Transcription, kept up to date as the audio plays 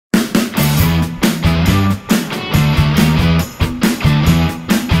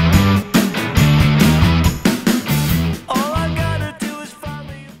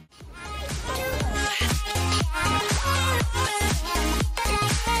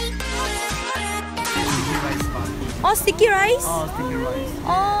Oh, sticky rice. Oh, sticky rice.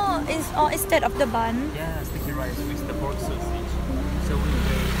 Oh, instead of the bun. Yeah, sticky rice with the pork sausage. So we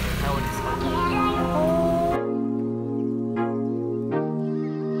Taiwanese style.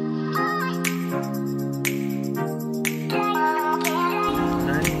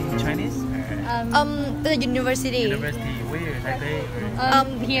 Learning Chinese? The university. University where? Taipei?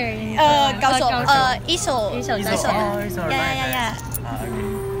 Here. in Kaohsiung. I-SHOU. I-SHOU. Oh, it's all right. Yeah.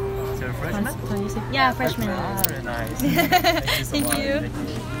 Okay. So freshman? Yeah, freshman. Ah, very nice. Thank you so Thank much. you.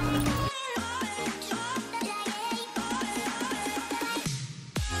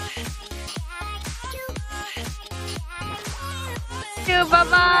 Thank you. Bye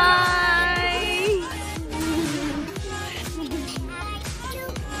bye.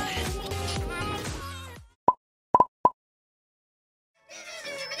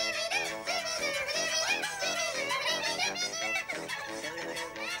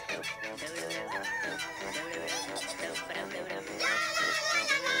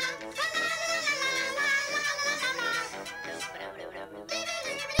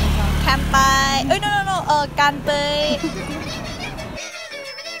 Kampai. Oh no. Kanpai.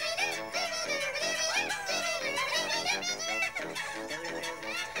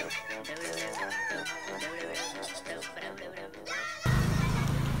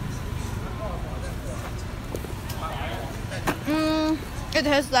 It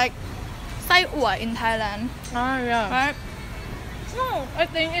has like sai ua in Thailand. Ah, yeah. Right? No, I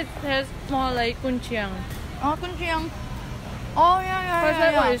think it tastes more like kunchiang. Oh, kunchiang. Oh,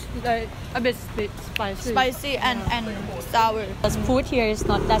 yeah. First is like a bit spicy. Spicy and sour. The food here is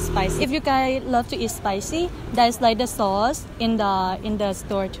not that spicy. If you guys love to eat spicy, there's like the sauce in the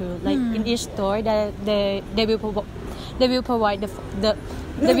store too. Like in each store, they will provide they will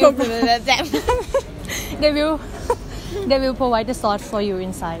provide the sauce for you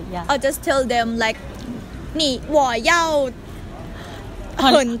inside. Yeah. I'll just tell them like, 你我要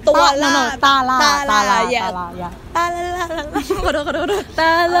很多辣 大辣 yeah.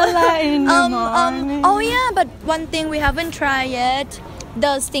 大辣 in the morning. Oh yeah, but one thing we haven't tried yet,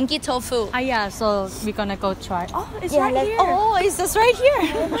 the stinky tofu. Yeah, so we're gonna go try. Oh, it's Yeah, right here. Oh, it's just right here.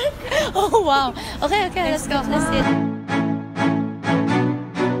 Oh wow. Okay, let's go. Let's eat.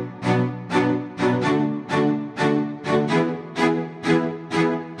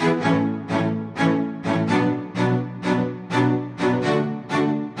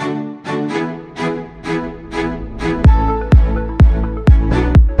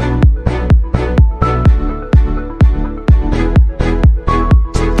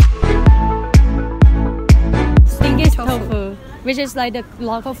 Tofu, which is like the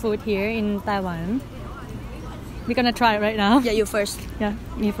local food here in Taiwan. We're gonna try it right now. Yeah, you first. Yeah,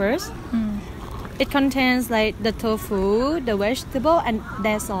 me first. It contains like the tofu, the vegetable, and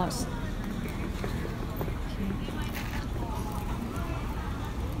their sauce.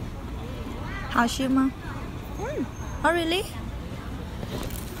 Hashima. Oh really?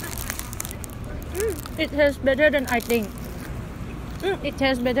 It tastes better than I think. It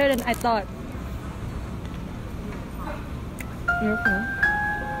tastes better than I thought.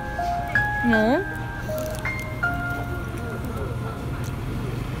 No.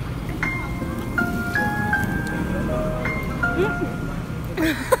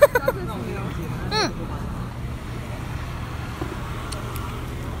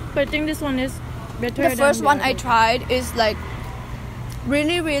 But I think this one is better. The first one I tried is like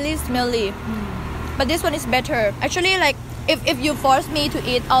really smelly. But this one is better. Actually, like if you force me to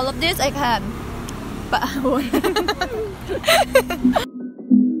eat all of this, I can. But I won't.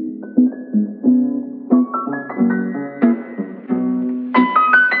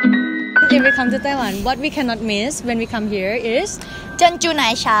 If we come to Taiwan, what we cannot miss when we come here is Jeonju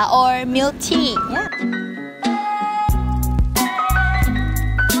nai cha or milk tea. yeah.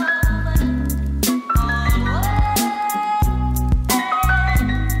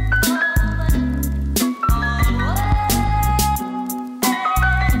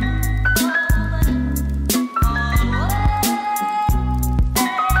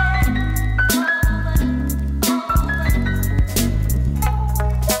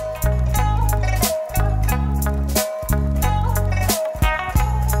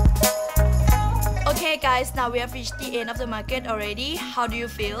 Okay guys, now we have reached the end of the market already. How do you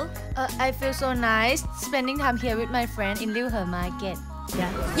feel? I feel so nice spending time here with my friend in Liuhe market.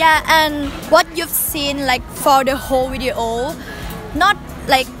 Yeah, and what you've seen like for the whole video, not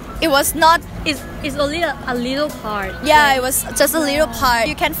like it was not. It's only a little part. Yeah, it was just a little part.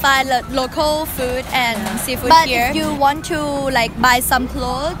 You can find local food and seafood here. But if you want to like buy some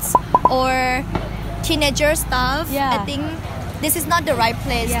clothes or teenager stuff, Yeah. I think this is not the right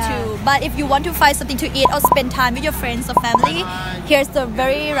place Yeah. to. But if you want to find something to eat or spend time with your friends or family, here's the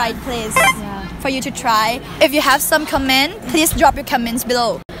very right place for you to try. If you have some comment, please drop your comments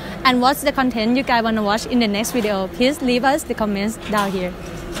below. And what's the content you guys want to watch in the next video? Please leave us the comments down here.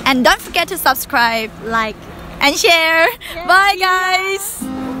 And don't forget to subscribe, Like. and share. Bye guys.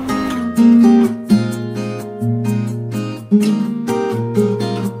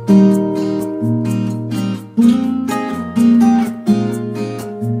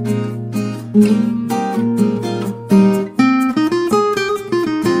 Thank you.